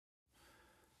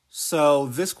So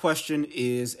this question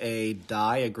is a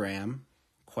diagram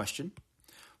question.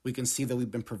 We can see that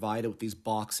we've been provided with these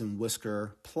box and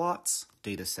whisker plots,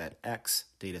 data set X,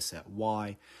 data set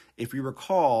Y. If you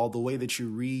recall, the way that you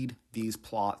read these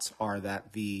plots are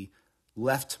that the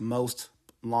leftmost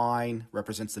line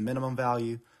represents the minimum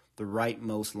value, the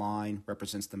rightmost line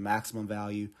represents the maximum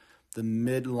value, the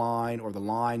midline or the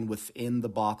line within the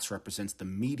box represents the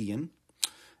median,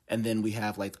 and then we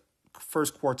have like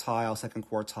first quartile, second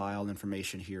quartile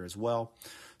information here as well.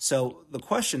 So the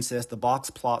question says the box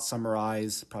plot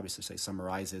summarizes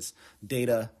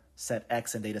data set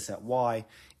X and data set Y.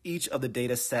 Each of the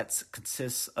data sets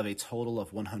consists of a total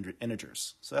of 100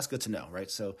 integers. So that's good to know, right?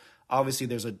 So obviously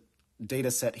there's a data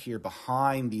set here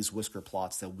behind these whisker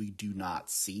plots that we do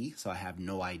not see. So I have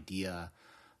no idea.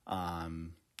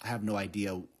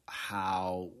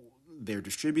 How they're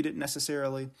distributed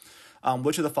necessarily.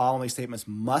 Which of the following statements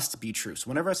must be true? So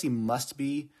whenever I see must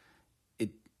be,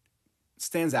 it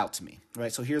stands out to me,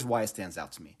 right? So here's why it stands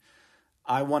out to me.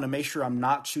 I want to make sure I'm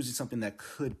not choosing something that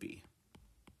could be,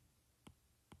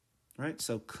 right?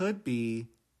 So could be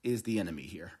is the enemy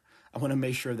here. I want to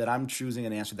make sure that I'm choosing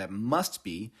an answer that must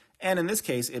be, and in this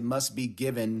case, it must be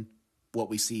given what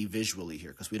we see visually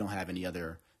here because we don't have any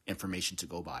other information to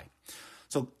go by.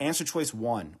 So answer choice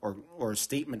one, or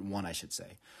statement one, I should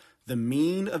say. The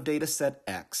mean of data set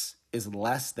X is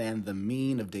less than the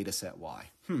mean of data set Y.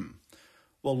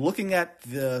 Well, looking at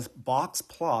the box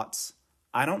plots,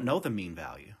 I don't know the mean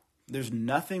value. There's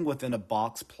nothing within a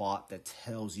box plot that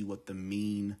tells you what the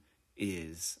mean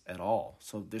is at all.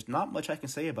 So there's not much I can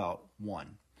say about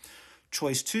one.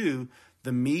 Choice two,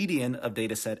 the median of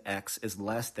data set X is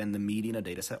less than the median of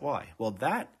data set Y. Well,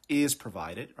 that is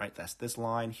provided, right? That's this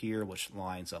line here, which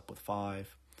lines up with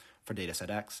 5 for data set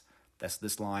X. That's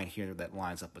this line here that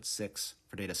lines up with 6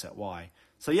 for data set Y.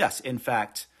 So yes, in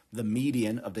fact, the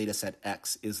median of data set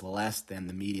X is less than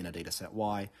the median of data set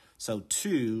Y. So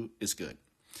 2 is good.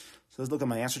 So let's look at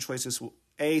my answer choices.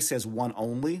 A says 1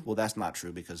 only. Well, that's not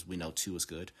true because we know 2 is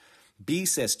good. B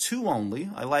says 2 only.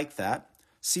 I like that.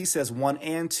 C says 1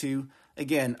 and 2.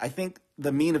 Again, I think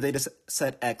the mean of data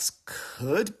set X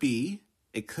could be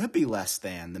less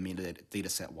than the mean of data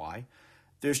set Y.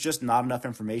 There's just not enough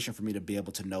information for me to be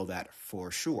able to know that for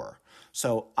sure.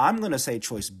 So I'm going to say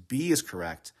choice B is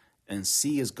correct, and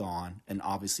C is gone, and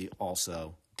obviously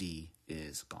also D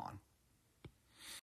is gone.